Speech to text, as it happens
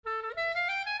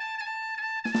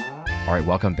All right,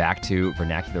 welcome back to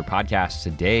Vernacular Podcast.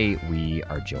 Today we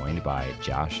are joined by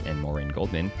Josh and Maureen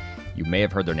Goldman. You may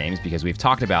have heard their names because we've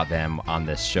talked about them on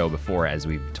this show before, as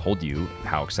we've told you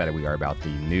how excited we are about the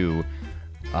new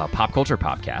pop culture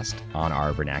podcast on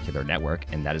our Vernacular network,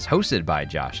 and that is hosted by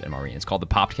Josh and Maureen. It's called The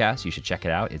Popcast. You should check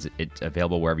it out. It's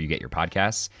available wherever you get your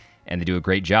podcasts, and they do a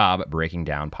great job breaking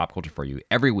down pop culture for you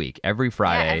every week, every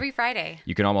Friday. Yeah, every Friday.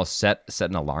 You can almost set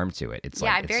an alarm to it. It's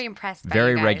I'm very impressed by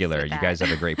very you guys regular. with You that. guys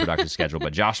have a great productive schedule,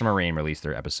 but Josh and Maureen release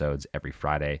their episodes every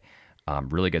Friday.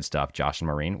 Really good stuff. Josh and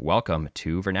Maureen, welcome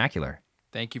to Vernacular.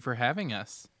 Thank you for having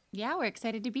us. Yeah, we're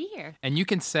excited to be here. And you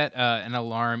can set an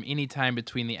alarm anytime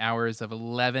between the hours of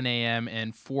 11 a.m.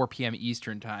 and 4 p.m.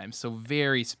 Eastern time. So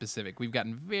very specific. We've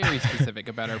gotten very specific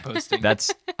about our posting.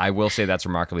 I will say that's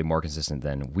remarkably more consistent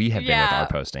than we have been with our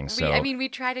posting. So we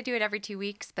try to do it every 2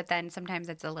 weeks, but then sometimes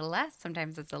it's a little less,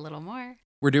 sometimes it's a little more.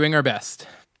 We're doing our best.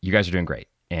 You guys are doing great,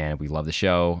 and we love the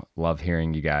show. Love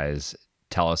hearing you guys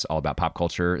tell us all about pop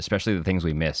culture, especially the things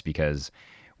we miss, because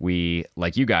we,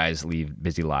 like you guys, lead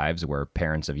busy lives. We're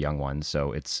parents of young ones,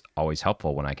 so it's always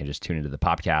helpful when I can just tune into the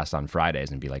podcast on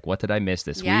Fridays and be like, what did I miss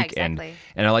this Yeah, week? exactly.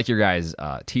 And I like your guys'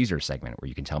 teaser segment where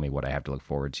you can tell me what I have to look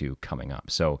forward to coming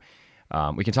up. So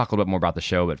we can talk a little bit more about the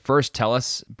show, but first tell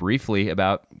us briefly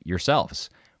about yourselves.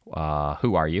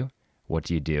 Who are you? What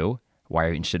do you do? Why are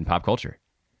you interested in pop culture?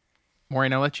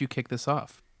 Maureen, I'll let you kick this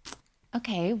off.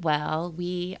 Okay, well,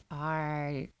 we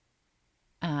are,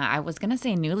 I was going to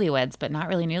say newlyweds, but not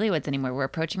really newlyweds anymore. We're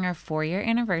approaching our 4-year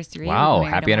anniversary. Wow, We've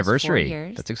been married happy almost 4 anniversary.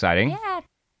 years. That's exciting. Yeah,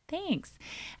 thanks.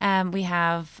 We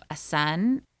have a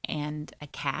son and a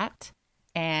cat,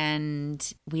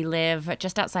 and we live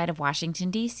just outside of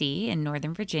Washington, D.C. in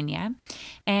Northern Virginia.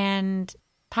 And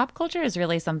pop culture is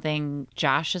really something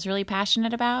Josh is really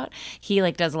passionate about. He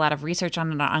does a lot of research on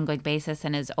it on an ongoing basis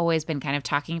and has always been kind of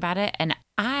talking about it. And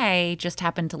I just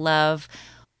happen to love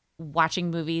watching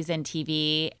movies and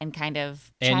TV and kind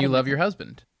of And you chatting love with your him.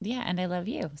 husband. Yeah, and I love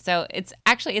you. So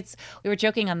we were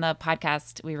joking on the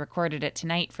podcast. We recorded it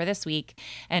tonight for this week,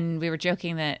 and we were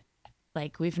joking that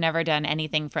we've never done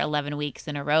anything for 11 weeks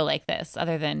in a row like this,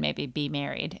 other than maybe be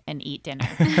married and eat dinner.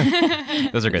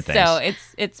 Those are good things. So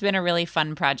it's been a really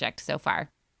fun project so far.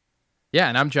 Yeah,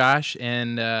 and I'm Josh,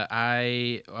 and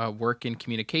I work in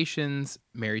communications,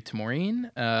 married to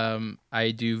Maureen.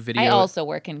 I do video. I also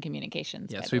work in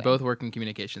communications. Yes, by we the way. both work in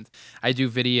communications. I do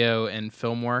video and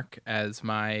film work as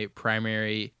my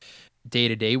primary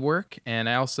day-to-day work, and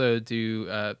I also do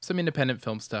some independent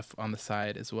film stuff on the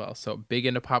side as well. So big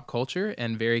into pop culture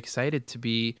and very excited to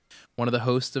be one of the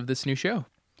hosts of this new show.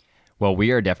 Well,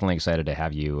 we are definitely excited to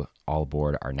have you all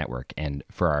aboard our network. And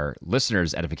for our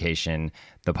listeners' edification,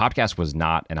 the podcast was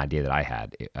not an idea that I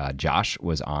had. Josh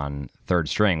was on Third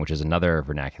String, which is another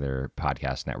Vernacular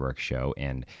Podcast Network show,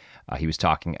 and he was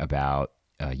talking about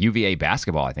UVA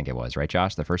basketball, I think it was, right,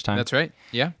 Josh, the first time? That's right.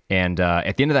 Yeah. And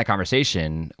at the end of that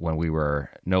conversation, when we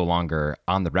were no longer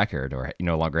on the record or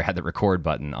no longer had the record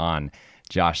button on,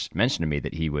 Josh mentioned to me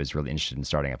that he was really interested in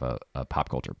starting up a pop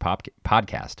culture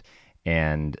podcast.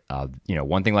 And,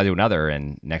 one thing led to another,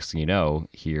 and next thing you know,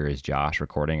 here is Josh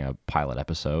recording a pilot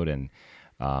episode and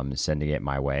sending it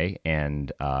my way.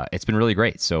 And it's been really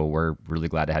great. So we're really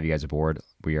glad to have you guys aboard.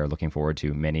 We are looking forward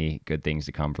to many good things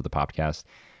to come for the Popcast.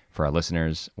 For our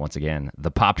listeners, once again,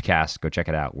 the Popcast, go check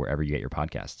it out wherever you get your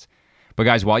podcasts. But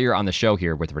guys, while you're on the show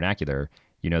here with Vernacular,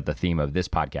 the theme of this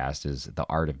podcast is the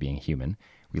art of being human.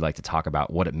 We like to talk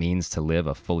about what it means to live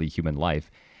a fully human life.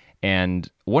 And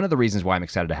one of the reasons why I'm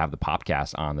excited to have the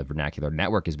Popcast on the Vernacular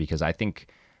Network is because I think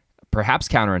perhaps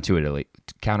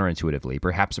counterintuitively,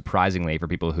 perhaps surprisingly for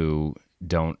people who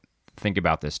don't think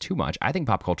about this too much, I think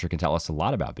pop culture can tell us a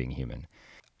lot about being human.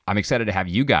 I'm excited to have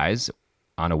you guys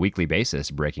on a weekly basis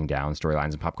breaking down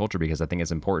storylines in pop culture because I think it's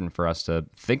important for us to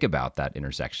think about that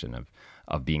intersection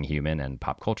of being human and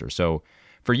pop culture. So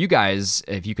for you guys,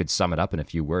 if you could sum it up in a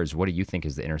few words, what do you think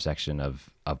is the intersection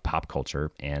of pop culture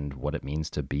and what it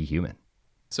means to be human?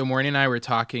 So Maureen and I were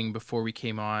talking before we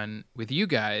came on with you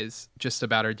guys just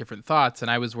about our different thoughts,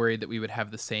 and I was worried that we would have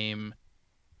the same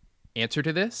answer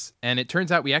to this. And it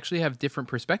turns out we actually have different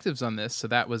perspectives on this, so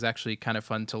that was actually kind of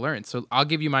fun to learn. So I'll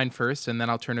give you mine first, and then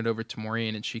I'll turn it over to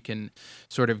Maureen, and she can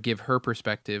sort of give her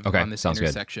perspective on this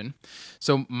intersection. Good.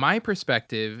 So my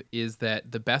perspective is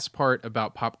that the best part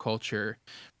about pop culture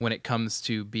when it comes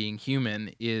to being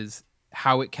human is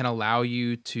how it can allow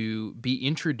you to be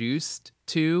introduced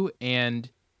to and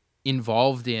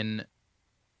involved in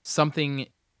something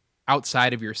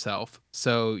outside of yourself.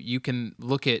 So you can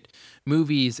look at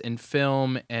movies and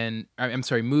film and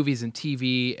movies and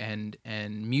TV and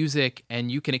music,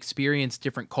 and you can experience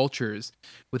different cultures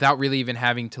without really even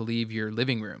having to leave your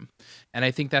living room. And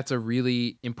I think that's a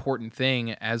really important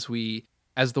thing as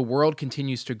the world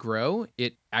continues to grow.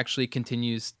 It actually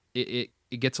continues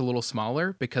it gets a little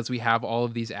smaller because we have all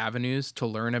of these avenues to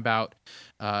learn about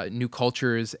new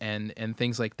cultures and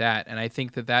things like that. And I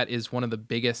think that is one of the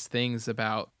biggest things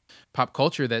about pop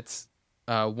culture. That's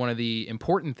one of the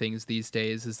important things these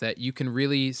days, is that you can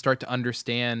really start to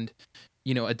understand,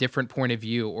 a different point of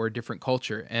view or a different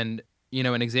culture. And,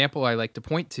 an example I like to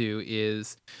point to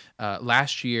is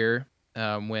last year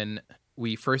when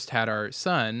we first had our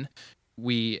son,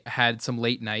 we had some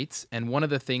late nights, and one of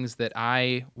the things that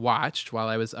I watched while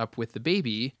I was up with the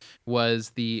baby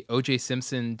was the O.J.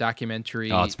 Simpson documentary.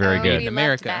 Oh, it's very good. We In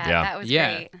America. loved that. Yeah. That was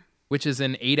great. Which is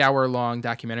an 8-hour-long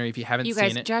documentary. If you haven't You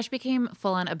guys, seen it, Josh became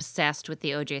full-on obsessed with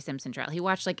the O.J. Simpson trial. He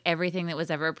watched everything that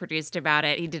was ever produced about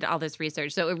it. He did all this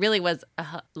research, so it really was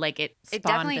it It spawned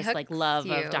definitely this hooks love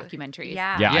you. of documentaries.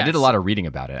 Yeah. Yeah, I Yes. did a lot of reading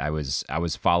about it. I was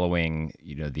following,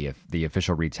 the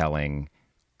official retelling.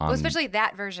 Well, especially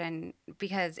that version,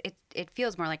 because it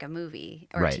feels more like a movie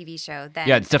or Right. a TV show than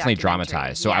Yeah, it's a definitely documentary.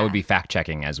 dramatized. So I would Yeah. be fact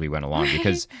checking as we went along,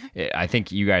 because I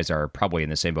think you guys are probably in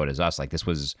the same boat as us. Like, this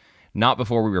was not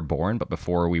before we were born, but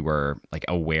before we were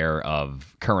aware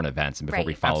of current events and before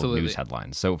we Right. followed Absolutely. news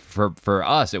headlines. So for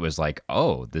us, it was like,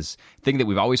 oh, this thing that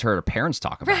we've always heard our parents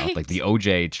talk about, Right. like the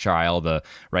OJ trial, the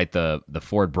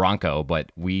Ford Bronco,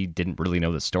 but we didn't really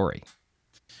know the story.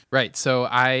 right? So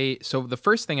the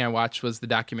first thing I watched was the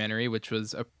documentary, which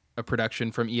was a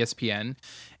production from ESPN,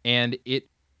 and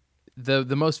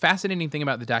the most fascinating thing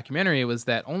about the documentary was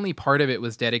that only part of it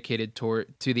was dedicated to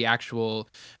the actual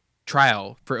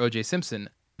trial for O.J. Simpson.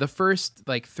 The first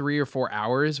 3 or 4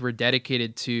 hours were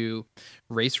dedicated to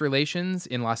race relations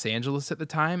in Los Angeles at the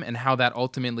time and how that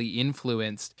ultimately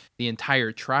influenced the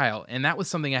entire trial. And that was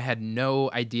something I had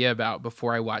no idea about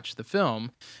before I watched the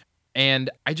film. And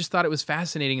I just thought it was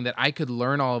fascinating that I could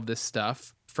learn all of this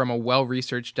stuff from a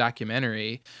well-researched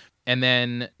documentary. And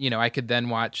then, I could then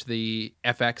watch the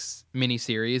FX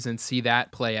miniseries and see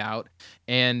that play out.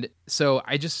 And so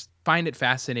I just find it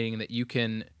fascinating that you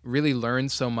can really learn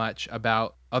so much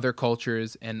about other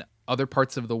cultures and other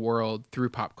parts of the world through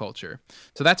pop culture.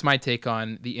 So that's my take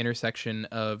on the intersection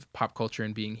of pop culture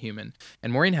and being human.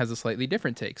 And Maureen has a slightly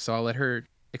different take, so I'll let her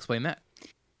explain that.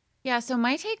 Yeah, so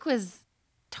my take was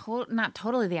not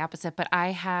totally the opposite, but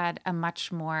I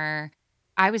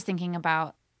was thinking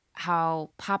about how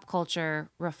pop culture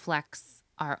reflects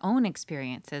our own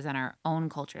experiences and our own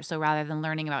culture. So rather than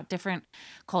learning about different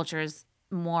cultures,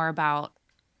 more about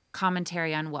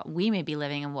commentary on what we may be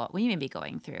living and what we may be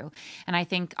going through. And I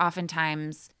think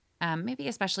oftentimes, maybe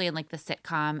especially in the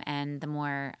sitcom and the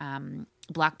more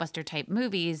blockbuster type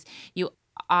movies, you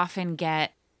often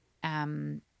get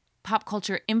pop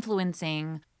culture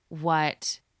influencing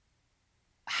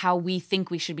how we think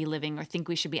we should be living or think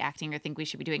we should be acting or think we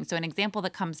should be doing. So an example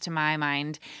that comes to my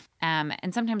mind,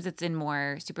 and sometimes it's in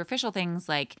more superficial things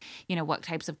like, what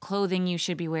types of clothing you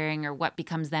should be wearing or what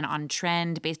becomes then on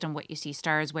trend based on what you see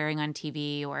stars wearing on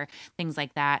TV or things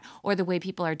like that, or the way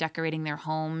people are decorating their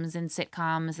homes in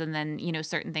sitcoms. And then,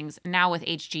 certain things now with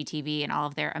HGTV and all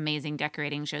of their amazing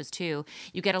decorating shows too,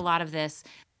 you get a lot of this.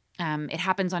 It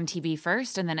happens on TV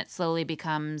first, and then it slowly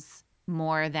becomes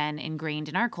more than ingrained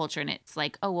in our culture. And it's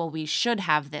like, oh, well, we should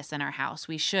have this in our house.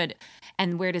 We should.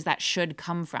 And where does that should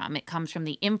come from? It comes from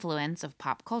the influence of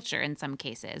pop culture in some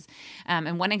cases.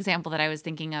 And one example that I was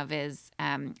thinking of is,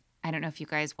 I don't know if you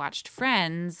guys watched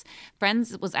Friends.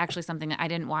 Friends was actually something that I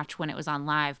didn't watch when it was on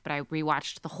live, but I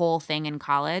rewatched the whole thing in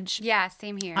college. Yeah,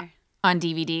 same here. On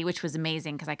DVD, which was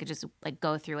amazing because I could just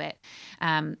go through it.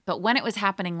 But when it was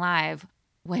happening live,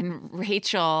 when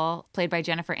Rachel, played by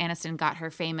Jennifer Aniston, got her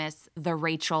famous The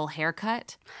Rachel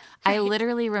haircut, I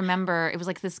literally remember, it was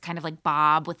this kind of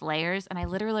bob with layers, and I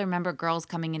literally remember girls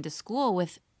coming into school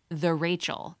with The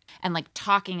Rachel and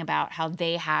talking about how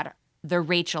they had the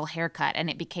Rachel haircut, and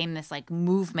it became this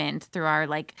movement through our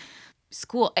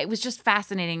school. It was just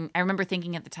fascinating. I remember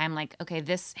thinking at the time okay,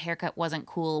 this haircut wasn't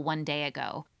cool one day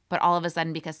ago, but all of a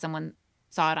sudden, because someone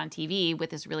saw it on TV with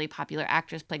this really popular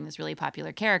actress playing this really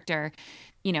popular character,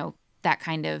 that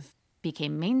kind of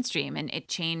became mainstream, and it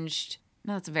changed.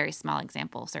 No, that's a very small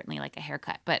example, certainly a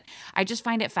haircut. But I just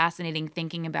find it fascinating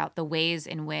thinking about the ways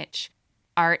in which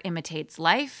art imitates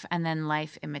life and then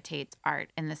life imitates art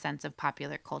in the sense of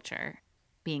popular culture.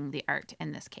 being the art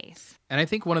in this case. And I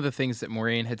think one of the things that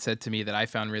Maureen had said to me that I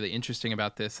found really interesting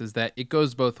about this is that it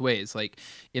goes both ways. Like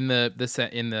in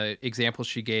the example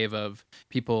she gave of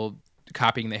people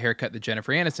copying the haircut that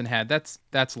Jennifer Aniston had,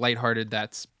 that's lighthearted,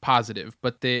 that's positive.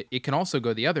 But it can also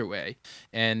go the other way,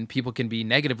 and people can be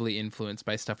negatively influenced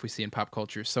by stuff we see in pop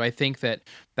culture. So I think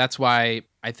that's why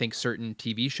I think certain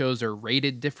TV shows are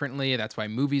rated differently. That's why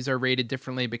movies are rated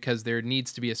differently, because there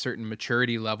needs to be a certain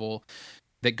maturity level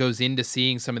that goes into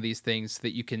seeing some of these things,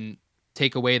 that you can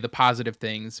take away the positive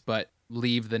things but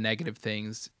leave the negative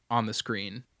things on the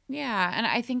screen. Yeah, and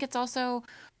I think it's also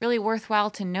really worthwhile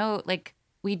to note, like,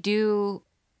 we do,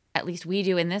 at least we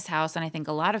do in this house, and I think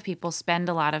a lot of people spend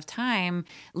a lot of time,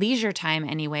 leisure time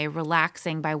anyway,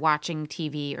 relaxing by watching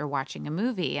TV or watching a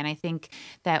movie. And I think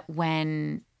that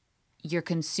when you're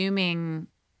consuming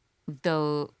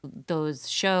those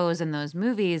shows and those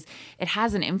movies, it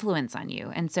has an influence on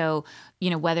you. And so,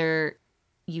 whether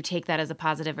you take that as a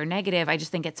positive or negative, I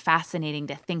just think it's fascinating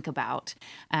to think about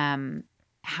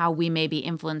how we may be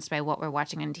influenced by what we're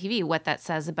watching on TV, what that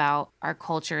says about our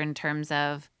culture in terms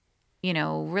of,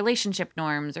 relationship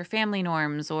norms or family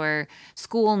norms or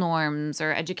school norms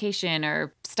or education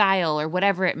or style or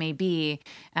whatever it may be.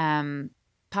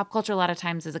 Pop culture a lot of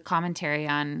times is a commentary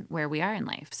on where we are in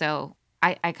life. So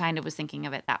I kind of was thinking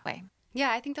of it that way.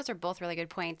 Yeah, I think those are both really good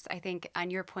points. I think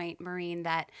on your point, Maureen,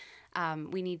 that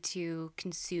we need to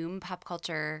consume pop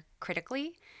culture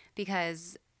critically,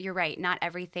 because you're right, not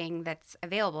everything that's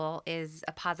available is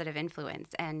a positive influence.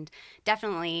 And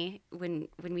definitely when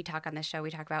we talk on this show,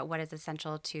 we talk about what is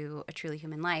essential to a truly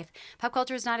human life. Pop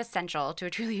culture is not essential to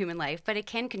a truly human life, but it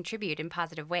can contribute in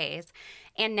positive ways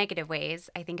and negative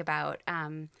ways. I think about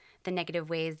the negative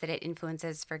ways that it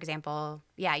influences, for example,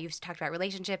 you've talked about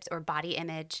relationships or body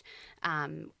image,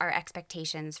 our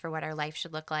expectations for what our life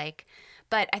should look like.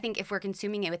 But I think if we're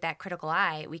consuming it with that critical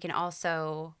eye, we can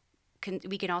also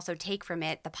take from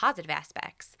it the positive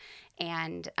aspects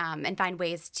and find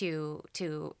ways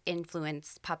to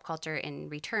influence pop culture in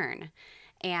return.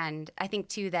 And I think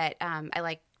too that I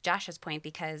like Josh's point,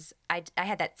 because I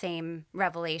had that same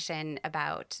revelation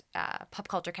about pop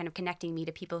culture kind of connecting me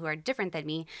to people who are different than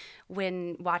me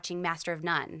when watching Master of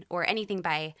None or anything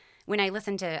when I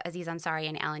listen to Aziz Ansari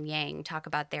and Alan Yang talk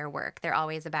about their work. They're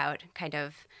always about kind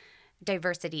of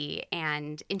diversity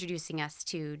and introducing us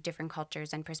to different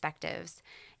cultures and perspectives.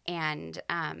 And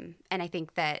I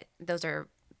think that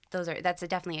that's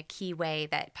definitely a key way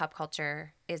that pop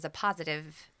culture is a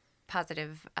positive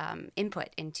input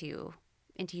into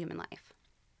human life.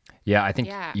 Yeah, I think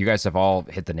you guys have all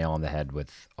hit the nail on the head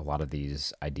with a lot of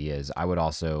these ideas. I would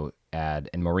also add,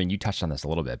 and Maureen, you touched on this a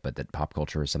little bit, but that pop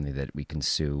culture is something that we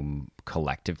consume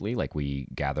collectively. Like, we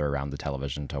gather around the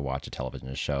television to watch a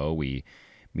television show. We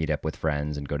meet up with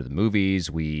friends and go to the movies.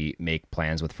 We make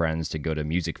plans with friends to go to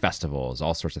music festivals,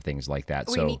 all sorts of things like that.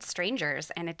 We meet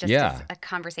strangers, and it just is a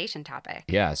conversation topic.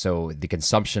 Yeah, so the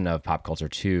consumption of pop culture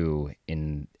too,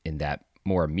 in that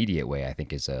more immediate way, I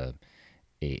think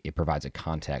it provides a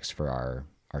context for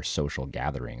our social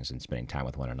gatherings and spending time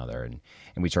with one another, and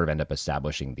we sort of end up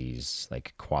establishing these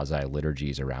like quasi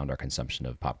liturgies around our consumption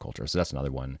of pop culture. So that's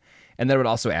another one. And then I would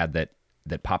also add that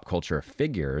pop culture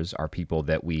figures are people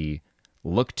that we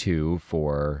look to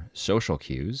for social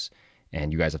cues.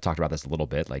 And you guys have talked about this a little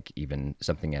bit, like even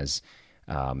something as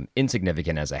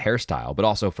insignificant as a hairstyle, but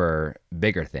also for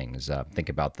bigger things. Think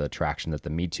about the traction that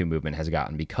the Me Too movement has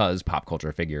gotten because pop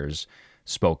culture figures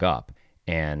spoke up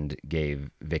and gave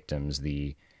victims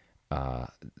the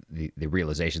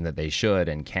realization that they should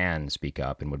and can speak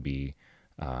up and would be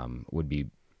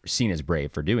seen as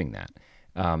brave for doing that.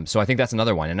 So I think that's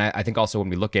another one. And I think also when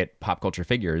we look at pop culture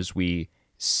figures, we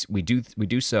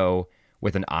do so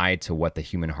with an eye to what the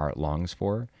human heart longs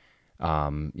for.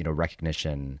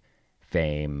 Recognition,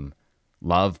 fame,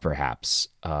 love, perhaps,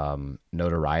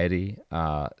 notoriety,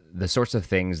 the sorts of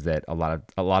things that a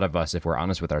lot of us, if we're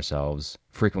honest with ourselves,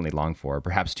 frequently long for,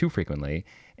 perhaps too frequently,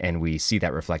 and we see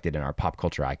that reflected in our pop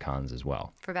culture icons as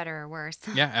well. For better or worse.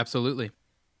 Yeah, absolutely.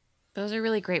 Those are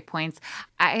really great points.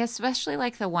 I especially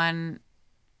like the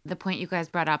point you guys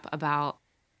brought up about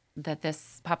that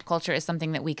this pop culture is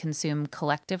something that we consume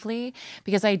collectively,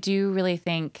 because I do really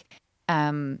think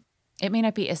it may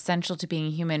not be essential to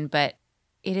being human, but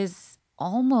it is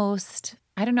almost,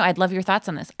 I don't know, I'd love your thoughts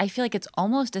on this. I feel like it's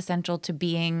almost essential to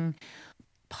being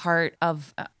part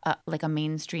of like a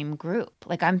mainstream group.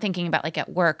 Like I'm thinking about like at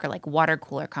work or like water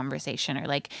cooler conversation or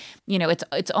like,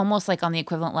 it's almost like on the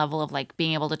equivalent level of like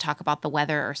being able to talk about the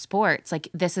weather or sports. Like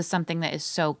this is something that is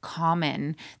so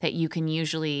common that you can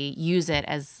usually use it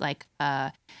as like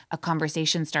a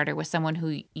conversation starter with someone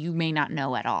who you may not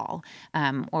know at all,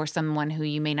 or someone who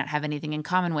you may not have anything in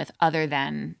common with other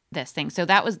than this thing. So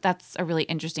that's a really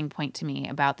interesting point to me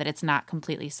about that it's not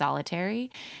completely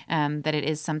solitary, that it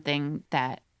is something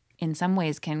that in some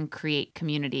ways can create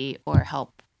community or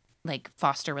help like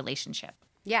foster relationship.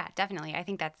 Yeah, definitely. I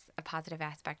think that's a positive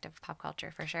aspect of pop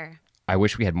culture for sure. I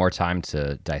wish we had more time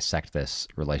to dissect this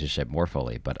relationship more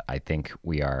fully, but I think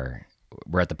we're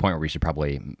at the point where we should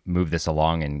probably move this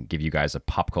along and give you guys a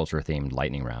pop culture themed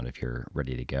lightning round if you're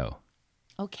ready to go.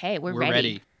 Okay, we're We're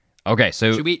ready. Okay,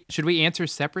 so Should we answer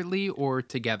separately or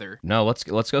together? no, let's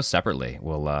go separately.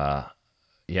 We'll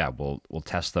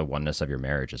test the oneness of your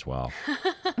marriage as well.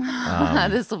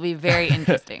 This will be very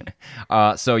interesting.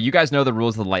 So you guys know the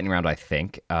rules of the lightning round, I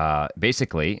think.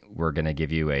 Basically, we're going to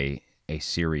give you a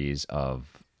series of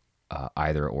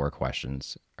either or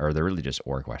questions, or they're really just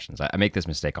or questions. I make this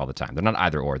mistake all the time. They're not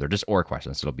either or, they're just or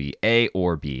questions. So it'll be A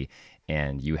or B,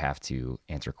 and you have to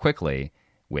answer quickly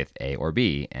with A or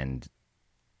B, and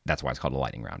that's why it's called a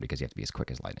lightning round, because you have to be as quick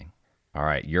as lightning. All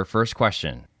right, your first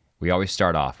question. We always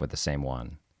start off with the same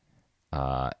one.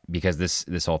 Because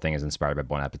this whole thing is inspired by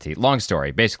Bon Appetit. Long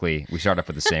story. Basically, we start off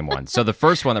with the same one. So the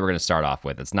first one that we're going to start off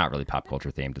with, it's not really pop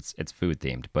culture themed. It's food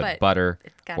themed, but butter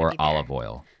it's gotta or be there. olive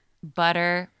oil.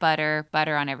 Butter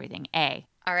on everything. A.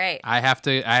 All right. I have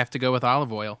to go with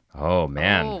olive oil. Oh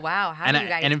man. Oh, wow. How And do you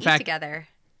guys and in eat fact- together?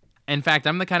 In fact,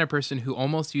 I'm the kind of person who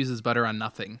almost uses butter on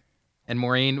nothing. And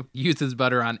Maureen uses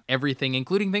butter on everything,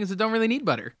 including things that don't really need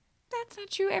butter. That's not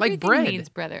true. Everything bread. needs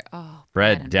brother. Oh,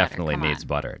 Bread and definitely butter. Come needs on.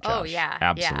 butter, Josh. Oh, yeah,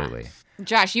 Absolutely.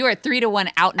 Josh, you are 3-1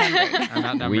 outnumbered. I'm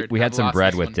outnumbered. We had I've some lost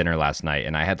bread this with one. dinner last night,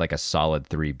 and I had like a solid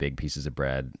 3 big pieces of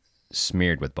bread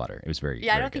smeared with butter. It was very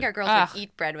Yeah, I very don't think good. our girls Ugh. would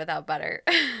eat bread without butter.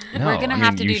 No, We're gonna I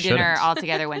have mean, to you do dinner shouldn't. all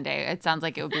together one day. It sounds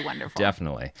like it would be wonderful.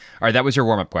 Definitely. All right, that was your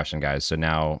warm-up question, guys. So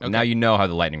now you know how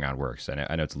the lightning round works. I know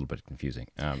it's a little bit confusing.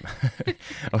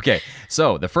 Okay,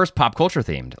 so the first pop culture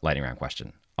themed lightning round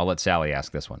question. I'll let Sally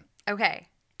ask this one. Okay.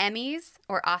 Emmys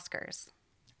or Oscars?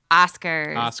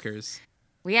 Oscars.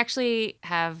 We actually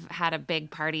have had a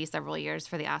big party several years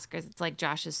for the Oscars. It's like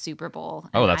Josh's Super Bowl.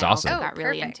 Oh, and that's I also awesome. got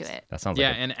really perfect. into it. That sounds Yeah,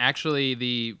 like and actually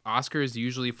the Oscars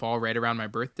usually fall right around my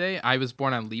birthday. I was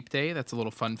born on Leap Day. That's a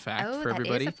little fun fact Oh, for that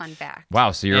everybody. is a fun fact.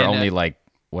 wow. So you're And, only like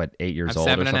what, 8 years I'm old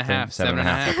 7 or and a something?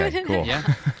 half, 7.5. Okay, cool.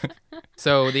 Yeah.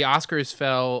 So the Oscars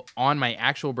fell on my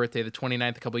actual birthday, the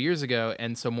 29th, a couple years ago,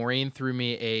 and so Maureen threw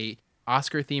me a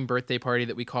Oscar-themed birthday party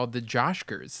that we called the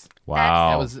Joshkers. Wow.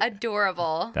 That was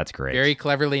Adorable. That's great. very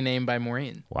cleverly named by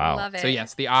Maureen. wow. Love it. So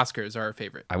yes, the Oscars are our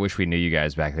favorite. I wish we knew you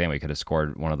guys back then. We could have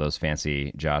scored one of those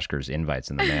fancy Joshkers invites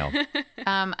in the mail.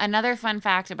 Another fun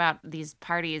fact about these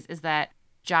parties is that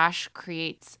Josh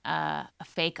creates a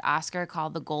fake Oscar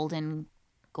called the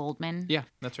Goldman. Yeah,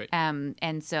 that's right.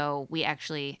 And so we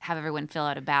actually have everyone fill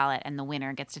out a ballot, and the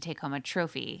winner gets to take home a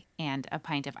trophy and a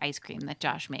pint of ice cream that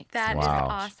Josh makes. That is Wow.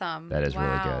 awesome. That is really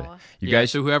good. Wow. You Yeah,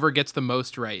 guys, so whoever gets the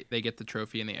most right, they get the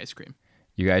trophy and the ice cream.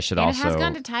 you guys should and also. it has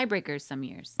gone to tiebreakers some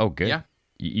years. Oh, good. Yeah.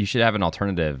 You should have an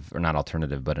alternative, or not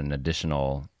alternative, but an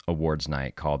additional awards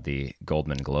night called the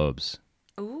Goldman Globes.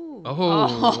 Ooh.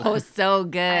 Oh, So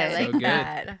good. I like good.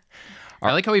 that.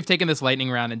 I like how we've taken this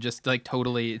lightning round and just like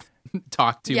totally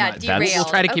talked too Yeah, much. derailed. We'll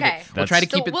try to keep Okay. it. We'll try to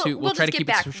So keep it. we'll try just to keep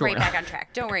get it short. right back on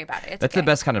track. Don't worry about it. It's That's okay. the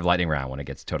best kind of lightning round when it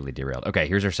gets totally derailed. Okay,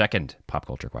 here's our second pop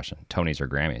culture question: Tonys or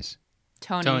Grammys?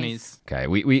 Tony's. Okay,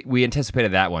 we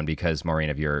anticipated that one because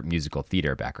Maureen of your musical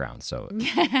theater background, so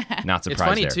not surprised It's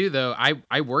funny there. too, though.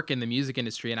 I work in the music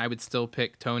industry, and I would still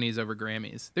pick Tonys over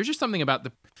Grammys. There's just something about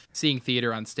the seeing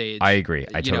theater on stage. I agree.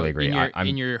 I you totally know, agree. In your, I'm-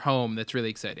 in your home, that's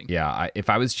really exciting. Yeah, if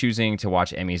I was choosing to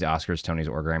watch Emmys, Oscars, Tonys,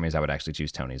 or Grammys, I would actually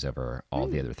choose Tonys over all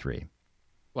the other three.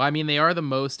 Well, I mean, they are the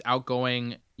most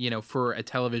outgoing, for a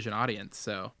television audience.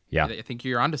 So Yeah. I think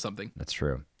you're onto something. That's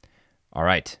true. All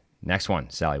right, next one.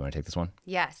 Sally, you want to take this one?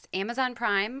 Yes. Amazon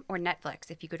Prime or Netflix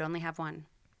if you could only have one.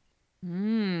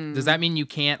 Does that mean you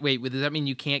can't wait? Does that mean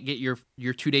you can't get your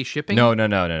 2-day shipping? No.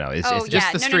 It's Oh, just just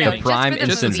yeah. the no, stream. no, The no. Prime just for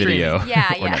the Instant movies. Video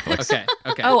Yeah, or yeah. Netflix.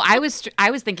 Okay. Oh, I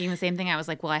was thinking the same thing. I was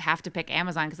like, well, I have to pick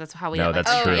Amazon because that's how we. No, get, like,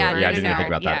 that's Oh, true. yeah, I no, didn't no, even think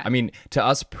no. about that. Yeah. I mean, to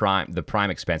us, the Prime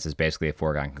expense is basically a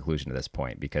foregone conclusion at this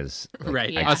point because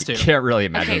Right. Yeah. Us too. can't really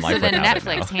imagine Okay, life so then without it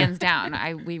Netflix, now. hands down.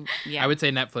 I would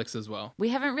say Netflix as well. We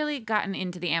haven't really gotten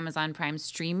into the Amazon Prime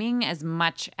streaming as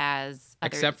much as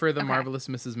Except for The Okay. Marvelous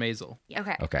Mrs. Maisel.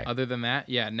 Okay. Okay. Other than that,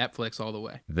 yeah, Netflix all the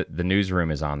way. The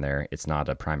Newsroom is on there. It's not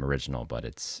a Prime original, but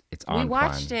it's on We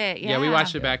watched Prime. it. Yeah, we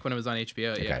watched it back when it was on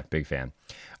HBO. Okay, Yeah. big fan.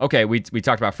 Okay, we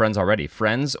talked about Friends already.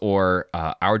 Friends or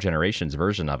our generation's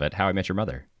version of it, How I Met Your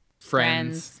Mother.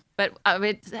 Friends. But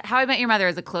How I Met Your Mother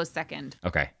is a close second.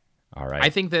 Okay, all right. I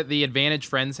think that the advantage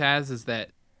Friends has is that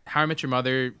How I Met Your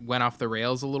Mother went off the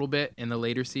rails a little bit in the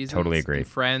later seasons. Totally agree.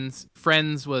 And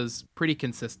Friends was pretty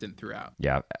consistent throughout.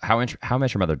 Yeah, How I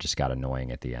Met Your Mother just got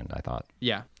annoying at the end, I thought.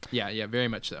 Yeah, very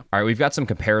much so. All right, we've got some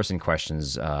comparison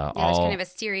questions. Yeah, there's kind of a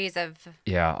series of.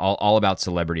 all about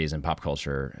celebrities and pop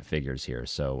culture figures here.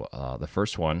 So the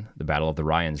first one, the Battle of the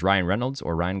Ryans, Ryan Reynolds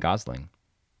or Ryan Gosling?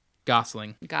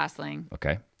 Gosling. Gosling.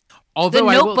 Okay. Although The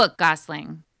I will, Notebook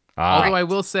Gosling. although I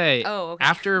will say, Oh,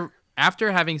 okay.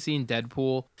 after having seen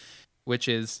Deadpool, which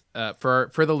is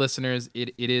for the listeners,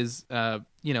 it is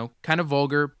kind of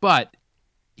vulgar, but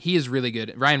he is really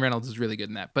good. Ryan Reynolds is really good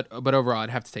in that. But overall, I'd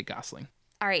have to take Gosling.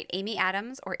 All right, Amy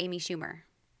Adams or Amy Schumer?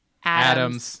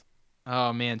 Adams.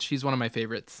 Oh man, she's one of my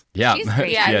favorites. Yeah, She's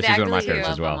great. Yeah, she's one of my exactly. favorites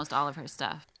I as love well. almost all of her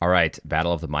stuff. All right,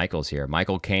 Battle of the Michaels here.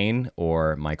 Michael Caine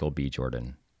or Michael B.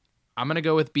 Jordan? I'm gonna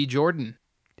go with B. Jordan.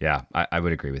 Yeah, I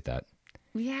would agree with that.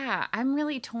 Yeah, I'm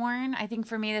really torn. I think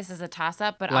for me this is a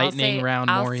toss-up, but Lightning round,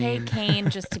 I'll say Maureen. Kane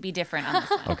just to be different on this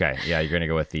one. Okay, yeah, you're gonna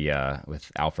go with the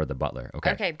with Alfred the Butler.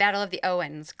 Okay. Okay, Battle of the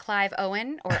Owens. Clive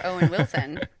Owen or Owen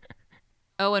Wilson?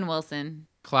 Owen Wilson.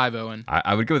 Clive Owen.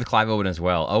 I would go with Clive Owen as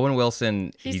well. Owen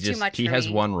Wilson, He's too much he for has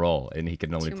me. one role and he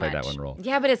can only Too play that much. one role.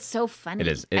 Yeah, but it's so funny. It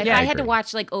is. If I I had to agree.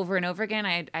 watch like over and over again,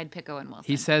 I'd pick Owen Wilson.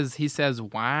 He says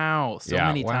wow so yeah,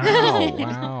 many wow, times.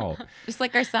 wow. just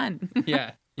like our son.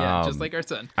 Yeah, just like our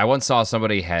son. I once saw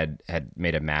somebody had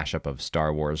made a mashup of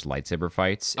Star Wars lightsaber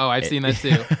fights. Oh, I've seen that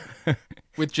too.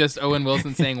 With just Owen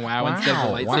Wilson saying wow, instead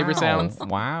of the lightsaber sounds.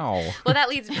 Wow. Well, that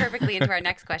leads perfectly into our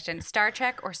next question. Star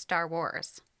Trek or Star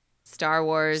Wars? Star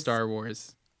Wars. Star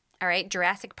Wars. All right,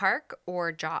 Jurassic Park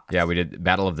or Jaws? Yeah, we did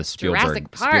Battle of the Jurassic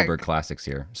Park. Spielberg classics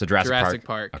here. So Jurassic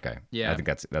Park. Okay. Yeah. I think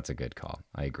that's a good call.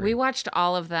 I agree. We watched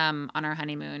all of them on our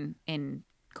honeymoon in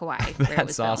Kauai. Where it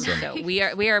was That's filmed. awesome. So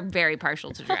we are very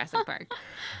partial to Jurassic Park.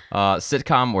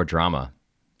 Sitcom or drama?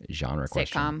 Genre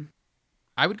question. Sitcom.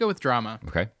 I would go with drama.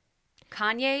 Okay.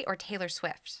 Kanye or Taylor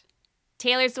Swift?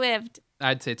 Taylor Swift.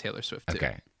 I'd say Taylor Swift too.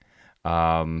 Okay.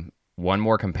 One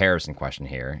more comparison question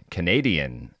here.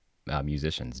 Canadian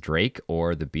musicians, Drake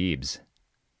or the Biebs?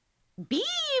 The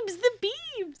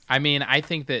Biebs. I mean, I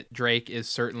think that Drake is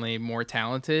certainly more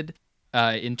talented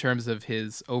in terms of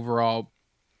his overall,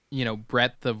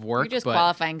 breadth of work. You're just but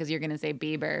qualifying because you're going to say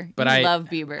Bieber. But you I love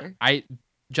Bieber.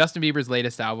 Justin Bieber's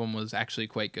latest album was actually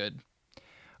quite good.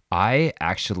 I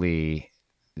actually,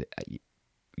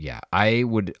 yeah, I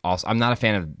would also. I'm not a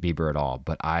fan of Bieber at all,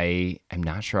 but I am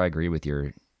not sure I agree with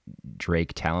your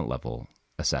Drake talent level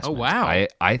assessment. Oh, wow.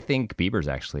 I think Bieber's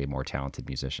actually a more talented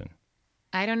musician.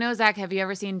 I don't know, Zach. Have you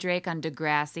ever seen Drake on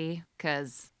Degrassi?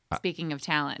 Because speaking of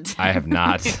talent, I have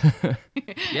not.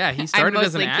 Yeah, he I'm started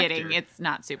as an mostly actor. kidding. It's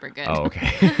not super good. Oh, okay.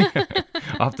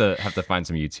 I'll have to find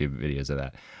some YouTube videos of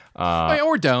that.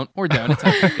 Or don't. It's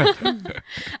actually-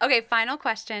 Okay, final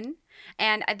question.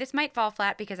 And this might fall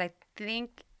flat because I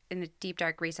think in the deep,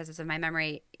 dark recesses of my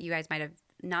memory, you guys might have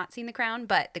not seen The Crown,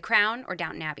 but The Crown or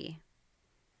Downton Abbey?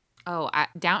 Oh,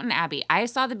 Downton Abbey. I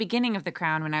saw the beginning of The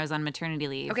Crown when I was on maternity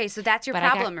leave. Okay, so that's your But I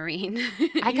got- problem, Marine. I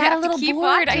You got a have to little keep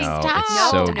bored. watching. No, stopped.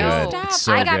 it's so No, good. Stop. It's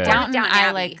so I got good. bored with Downton, Downton I,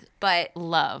 Abbey, like, but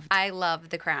Loved. I love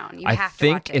The Crown. You I have to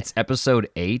think watch it. it's episode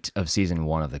 8 of season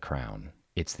 1 of The Crown.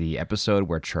 It's the episode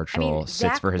where Churchill sits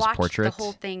Zach for his watched portrait. the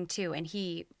whole thing too, and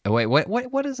he. Oh, wait,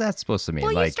 what is that supposed to mean?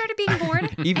 Well, like you started being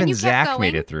bored. even and you kept Zach going.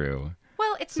 made it through.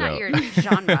 Well, it's So- not your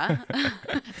genre.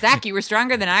 Zach, you were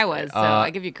stronger than I was, so I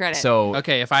give you credit. So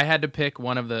okay, if I had to pick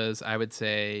one of those, I would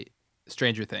say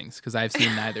Stranger Things because I've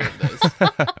seen neither of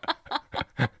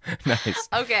those. nice.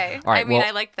 Okay. All right, I mean, well,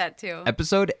 I liked that too.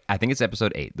 I think it's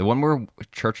episode 8. The one where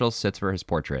Churchill sits for his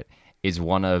portrait is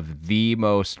one of the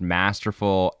most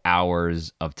masterful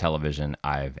hours of television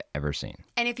I've ever seen.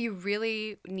 And if you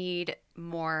really need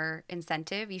more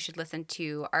incentive, you should listen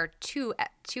to our two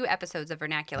episodes of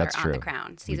Vernacular That's on true. The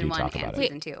Crown, We season do 1 talk and about it.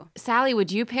 season 2. Sally,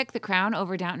 would you pick The Crown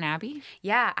over Downton Abbey?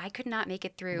 Yeah, I could not make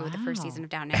it through the first Wow. season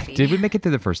of Downton Abbey. Did we make it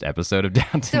through the first episode of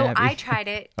Downton So Abbey? I tried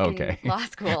it Okay. in law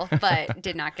school, but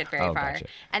did not get very Oh, far. gotcha.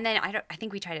 And then I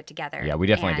think we tried it together. Yeah, we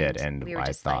definitely did, and we were I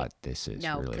just thought like, this is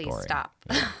no, really please boring. stop.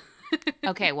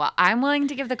 Okay, well, I'm willing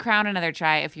to give The Crown another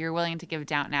try if you're willing to give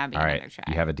Downton Abbey All right, another try.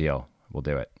 you have a deal. We'll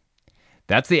do it.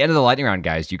 That's the end of the lightning round,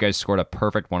 guys. You guys scored a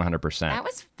perfect 100%. That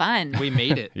was fun. We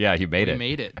made it. Yeah, you made We it.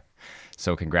 made it.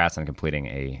 So congrats on completing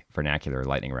a vernacular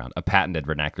lightning round, a patented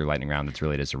vernacular lightning round that's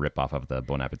really just a ripoff of the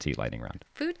Bon Appetit lightning round.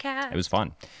 Foodcast. It was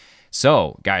fun.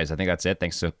 So, guys, I think that's it.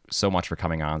 Thanks so much for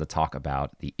coming on to talk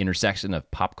about the intersection of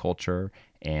pop culture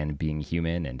and being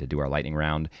human, and to do our lightning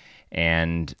round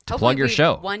and to Hopefully plug your we've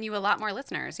show. won you a lot more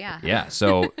listeners. Yeah. Yeah.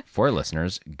 So for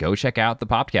listeners, go check out the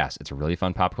Popcast. It's a really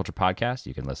fun pop culture podcast.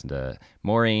 You can listen to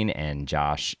Maureen and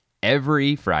Josh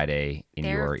every Friday in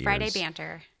Their your ears. Friday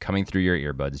banter. Coming through your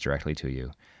earbuds directly to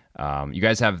you. You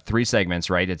guys have 3 segments,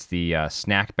 right? It's the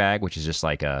snack bag, which is just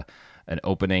like an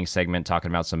opening segment talking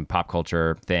about some pop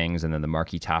culture things, and then the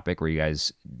marquee topic where you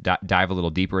guys dive a little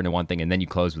deeper into one thing, and then you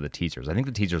close with the teasers. I think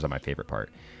the teasers are my favorite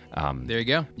part. There you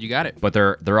go. You got it. But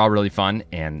they're all really fun,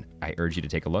 and I urge you to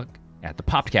take a look at the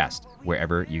Popcast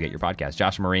wherever you get your podcast.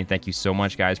 Josh and Maureen, thank you so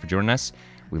much, guys, for joining us.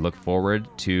 We look forward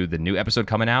to the new episode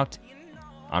coming out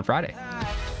on Friday.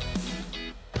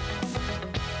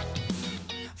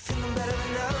 Feeling better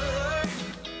than ever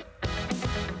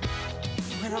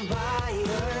when I'm by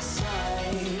your side.